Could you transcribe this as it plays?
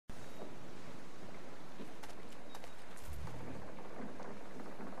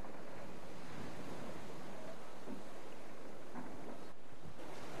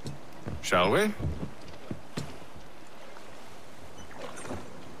shall we?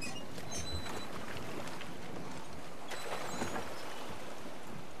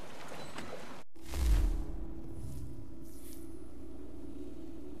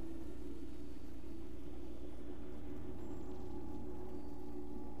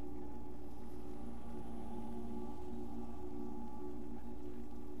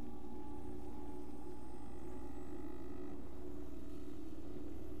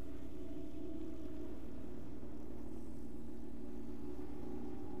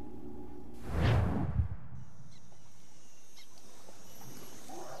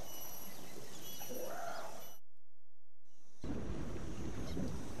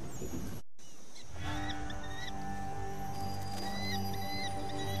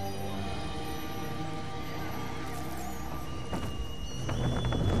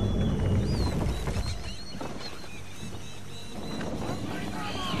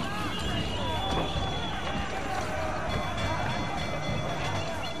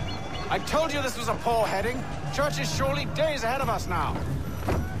 I told you this was a poor heading. Church is surely days ahead of us now.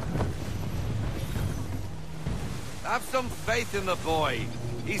 Have some faith in the boy.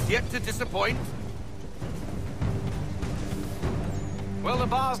 He's yet to disappoint. Well, the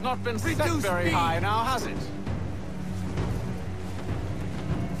bar's not been set very high now, has it?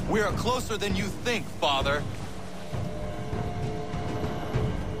 We are closer than you think, Father.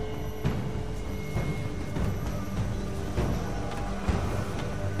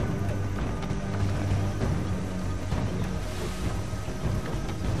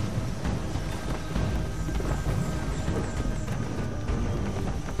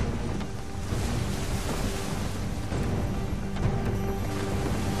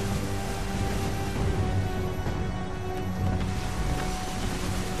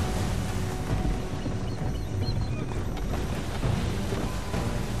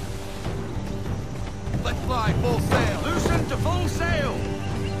 Fly full sail. Loosen to full sail.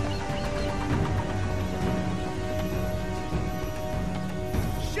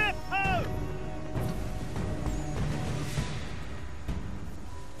 Ship ho!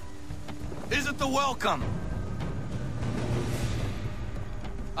 Isn't the welcome?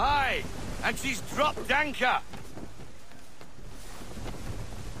 Aye, and she's dropped anchor.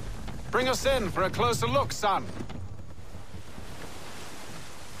 Bring us in for a closer look, son.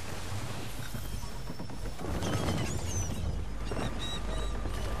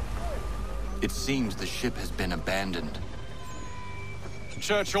 It seems the ship has been abandoned.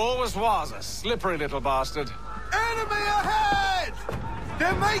 Church always was a slippery little bastard. Enemy ahead!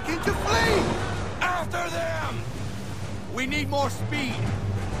 They're making to flee! After them! We need more speed.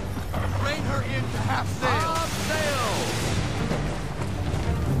 Rein her in to half sail. Half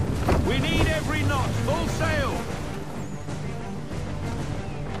sail! We need every knot, full sail!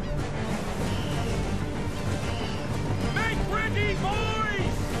 Make ready, boys!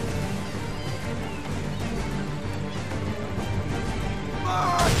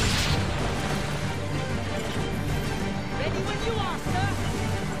 March! Ready when you are, sir.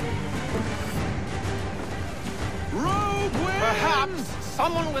 Rogue wind! Perhaps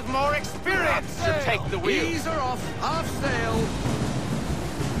someone with more experience should take the wheel. Ease her off, half sail!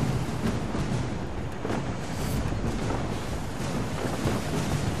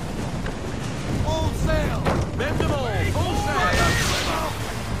 Full sail! Bend them all, full sail!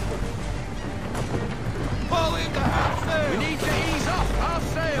 Pull into half sail! We need to ease off, half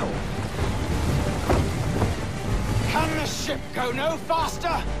sail! Can the ship go no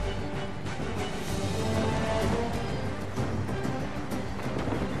faster?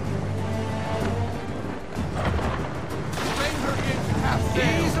 Rein her in to half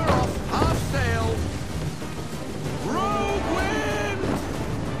sail! Ease her off, half sail! Rogue wind!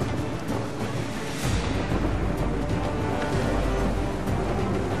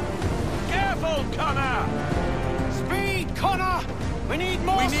 Careful, Connor! Speed, Connor! We need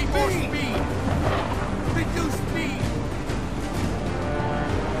more speed! More speed! Reduce speed!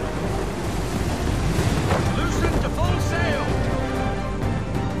 Loosen to full sail!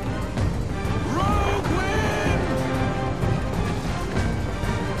 Rogue wind!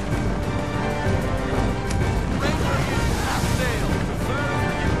 Rein her in to half sail!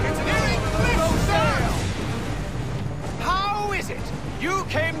 Full sail! How is it you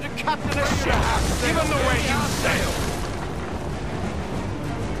came to captain a ship, given the way you sailed?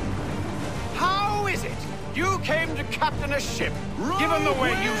 How is it you came to captain a ship, given the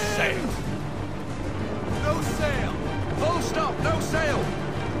way you sailed? No sail! Full stop, no sail!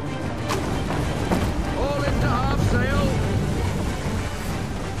 All into half sail!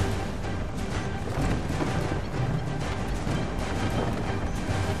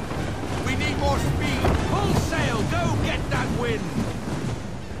 We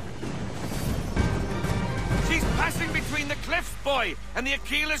cliffs, boy, and the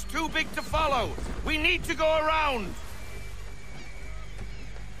Aquila's too big to follow. We need to go around.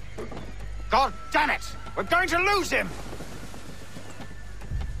 God damn it! We're going to lose him!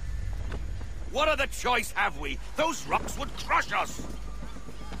 What other choice have we? Those rocks would crush us.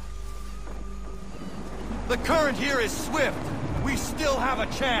 The current here is swift. We still have a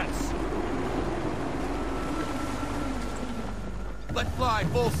chance. Let's fly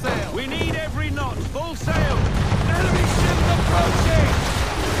full sail. We need every knot, full sail. Enemy ships approaching!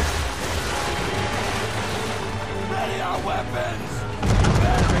 Ready our weapons!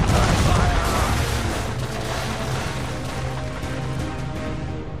 And return fire!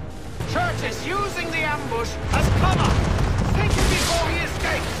 Church is using the ambush as cover! Take him before he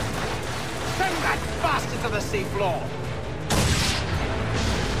escapes! Send that bastard to the seafloor!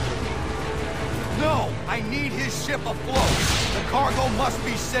 No! I need his ship afloat! The cargo must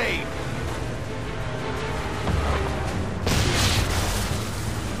be saved!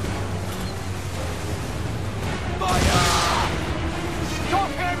 Fire! Stop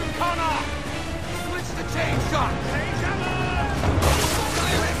him, Connor! Switch the chain shot!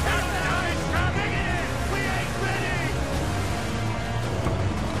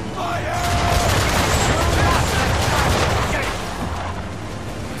 Fire!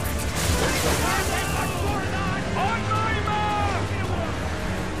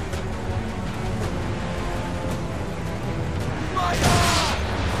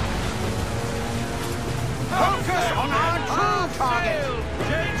 Focus on our true target!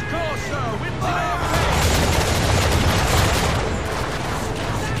 Change course, sir. Winds in our face.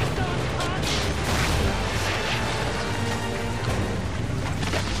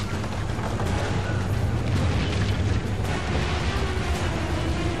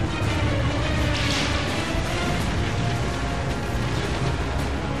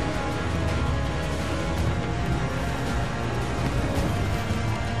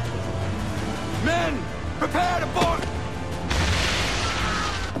 Men! Prepare to board!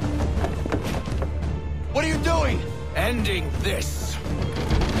 What are you doing? Ending this.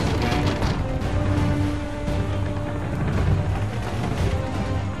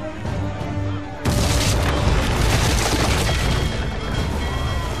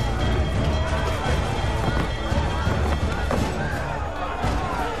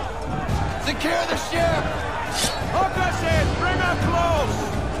 Secure the ship! Hook us in. Bring her close.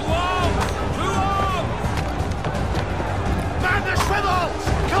 Man the swivels!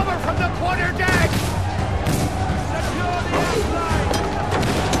 Cover from the quarter deck! Secure the outline.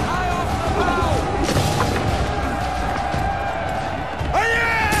 High off the bow.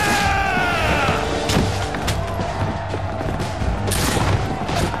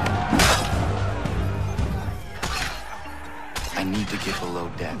 I need to get below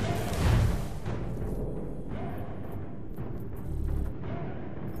deck.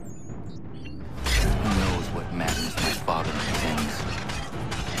 Who knows what madness my father intends?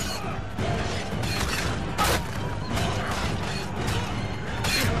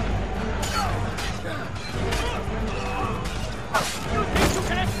 You think you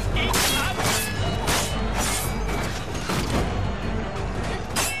can escape now?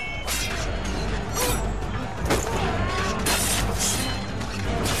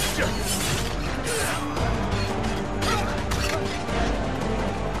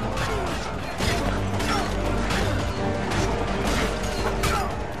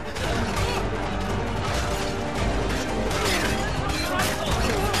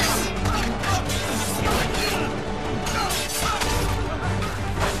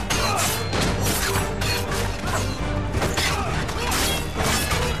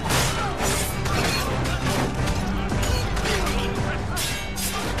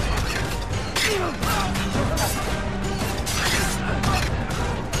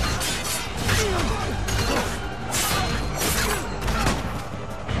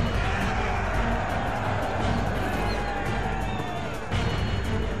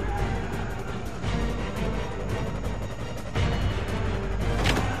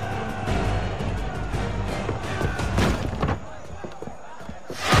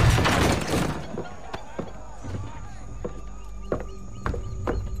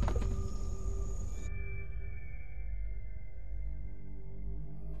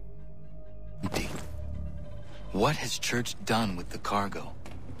 What has Church done with the cargo?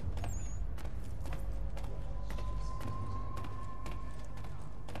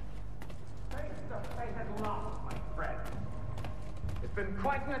 It's been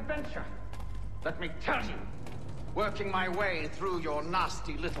quite an adventure. Let me tell you. Working my way through your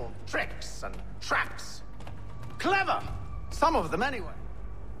nasty little tricks and traps. Clever! Some of them anyway.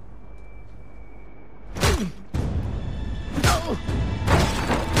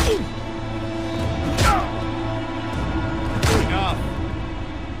 Enough!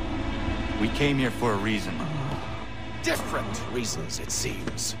 We came here for a reason. Different reasons, it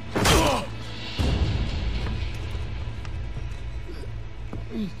seems.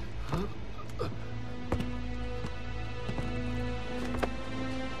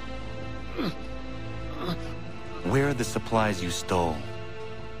 Where are the supplies you stole?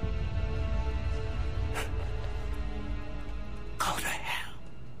 Go to hell.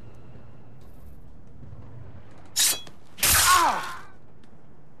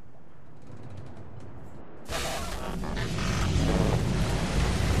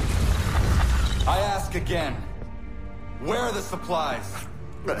 I ask again. Where are the supplies?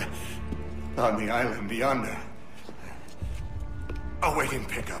 On the island yonder. Awaiting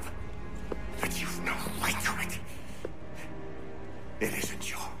pickup. But you've no right to it. It isn't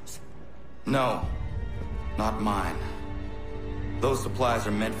yours. No, not mine. Those supplies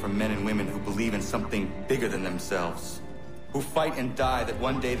are meant for men and women who believe in something bigger than themselves. Who fight and die that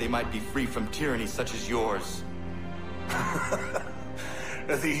one day they might be free from tyranny such as yours.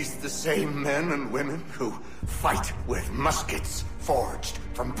 Are these the same men and women who fight with muskets forged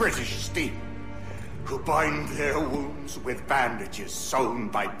from British steel? Who bind their wounds with bandages sewn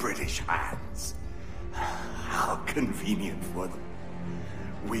by British hands? How convenient for them.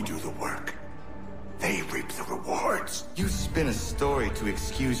 We do the work. They reap the rewards. You spin a story to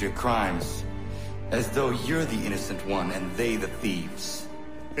excuse your crimes, as though you're the innocent one and they the thieves.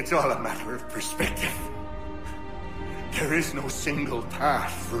 It's all a matter of perspective. There is no single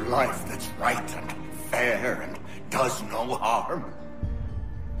path through life that's right and fair and does no harm.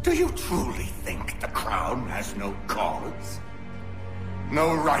 Do you truly think the Crown has no cause?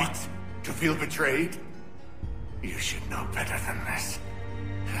 No right to feel betrayed? You should know better than this.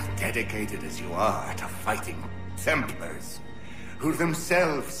 Dedicated as you are to fighting Templars, who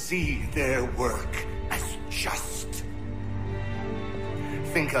themselves see their work as just.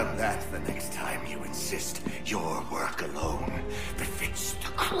 Think on that the next time you insist your work alone befits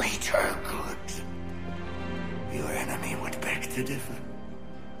the greater good. Your enemy would beg to differ,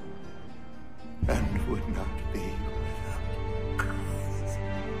 and would not be without cause.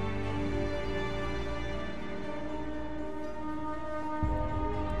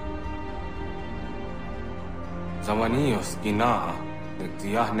 Zawanios ginaa,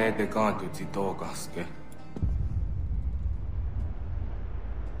 nagtiyahne de kanto titogaske.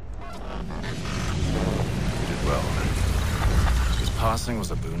 You did well. His passing was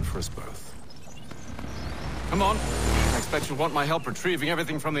a boon for us both. Come on. I expect you'll want my help retrieving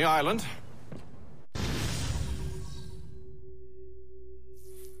everything from the island.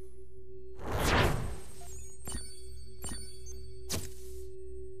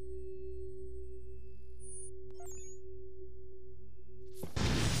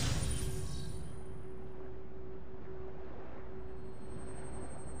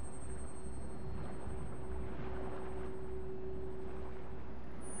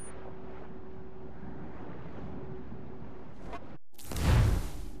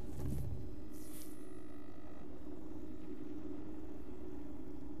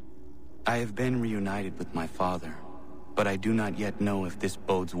 I have been reunited with my father, but I do not yet know if this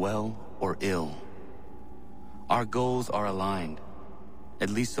bodes well or ill. Our goals are aligned, at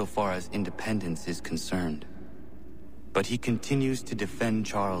least so far as independence is concerned. But he continues to defend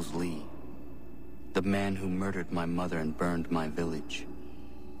Charles Lee, the man who murdered my mother and burned my village.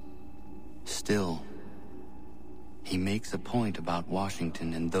 Still, he makes a point about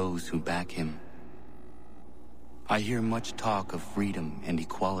Washington and those who back him. I hear much talk of freedom and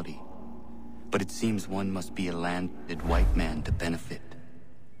equality, but it seems one must be a landed white man to benefit.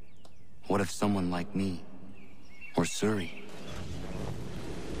 What if someone like me, or Surrey?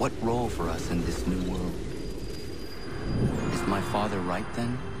 What role for us in this new world? Is my father right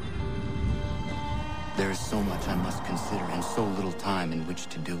then? There is so much I must consider and so little time in which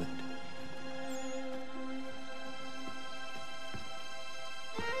to do it.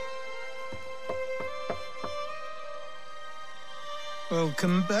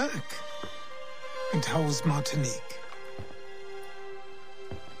 Welcome back. And how's Martinique?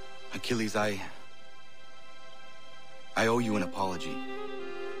 Achilles, I owe you an apology.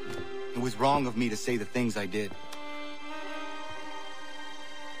 It was wrong of me to say the things I did.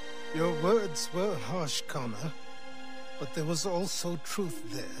 Your words were harsh, Connor, but there was also truth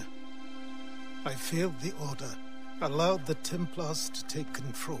there. I failed the Order, allowed the Templars to take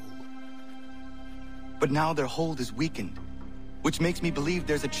control. But now their hold is weakened, which makes me believe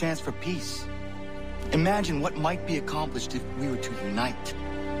there's a chance for peace. Imagine what might be accomplished if we were to unite.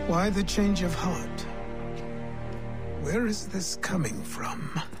 Why the change of heart? Where is this coming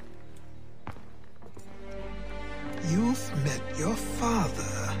from? You've met your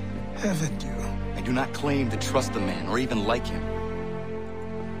father, haven't you? I do not claim to trust the man or even like him.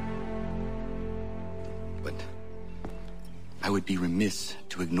 But I would be remiss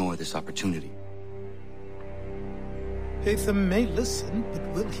to ignore this opportunity. Haytham may listen, but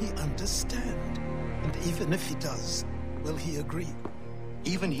will he understand? And even if he does, will he agree?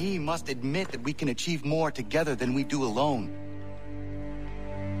 Even he must admit that we can achieve more together than we do alone.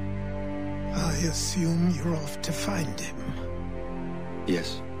 I assume you're off to find him.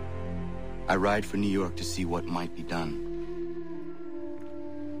 Yes. I ride for New York to see what might be done.